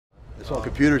It's all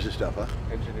computers and stuff, huh?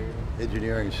 Engineering.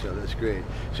 Engineering and stuff, that's great.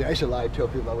 See, I used to lie to tell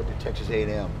people I went to Texas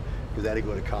A&M because I didn't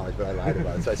go to college, but I lied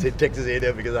about it. So I said Texas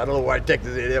A&M because I don't know why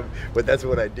Texas A&M, but that's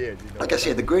what I did. You know? Like I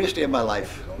said, the greatest day of my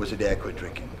life was the day I quit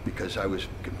drinking because I was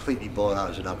completely blown out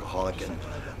as an alcoholic, and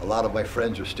a lot of my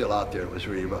friends are still out there. It was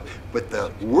really rough. But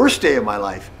the worst day of my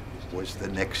life was the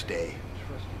next day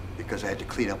because I had to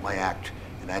clean up my act.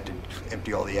 And I had to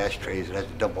empty all the ashtrays, and I had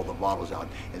to dump all the bottles out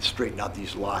and straighten out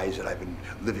these lies that I've been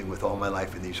living with all my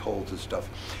life in these holes and stuff.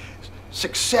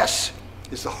 Success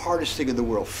is the hardest thing in the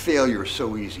world. Failure is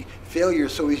so easy. Failure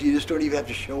is so easy, you just don't even have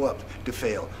to show up to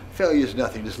fail. Failure is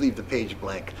nothing, just leave the page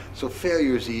blank. So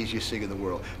failure is the easiest thing in the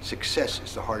world. Success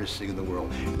is the hardest thing in the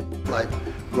world. I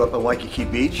grew up on Waikiki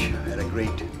Beach, had a great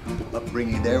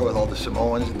upbringing there with all the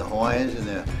Samoans and the Hawaiians and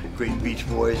the great beach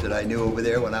boys that I knew over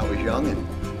there when I was young. And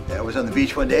I was on the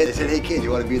beach one day, they said, "Hey kid,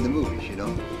 you want to be in the movies, you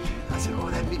know?" I said, "Oh,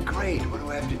 that'd be great. What do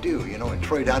I have to do?" You know, and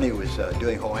Troy Downey was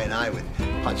doing Hawaiian Eye with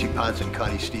Hansi Pons and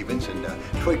Connie Stevens, and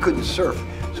Troy couldn't surf,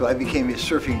 so I became his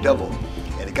surfing double.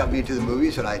 And it got me into the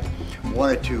movies, and I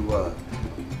wanted to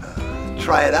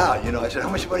try it out. You know, I said, "How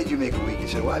much money do you make a week?" He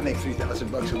said, "Well, I make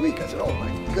 $3,000 a week." I said, "Oh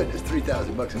my goodness,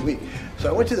 $3,000 a week." So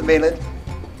I went to the mainland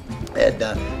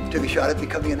and took a shot at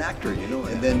becoming an actor, you know.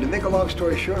 And then to make a long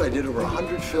story short, I did over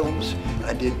 100 films, and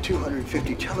I did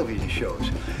 250 television shows.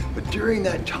 But during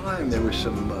that time, there was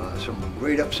some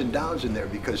great ups and downs in there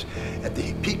because at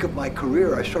the peak of my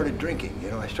career, I started drinking.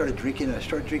 You know, I started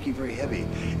drinking very heavy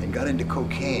and got into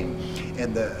cocaine.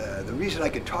 And the reason I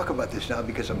can talk about this now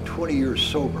because I'm 20 years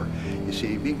sober. You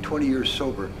see, being 20 years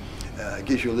sober,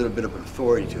 gives you a little bit of an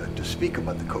authority to speak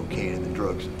about the cocaine and the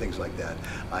drugs and things like that.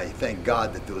 I thank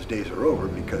God that those days are over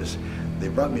because they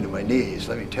brought me to my knees.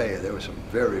 Let me tell you, there were some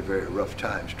very, very rough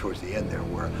times towards the end there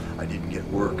where I didn't get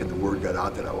work and the word got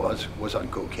out that I was on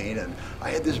cocaine, and I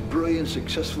had this brilliant,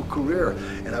 successful career,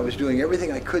 and I was doing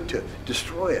everything I could to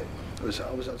destroy it. I was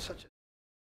on such a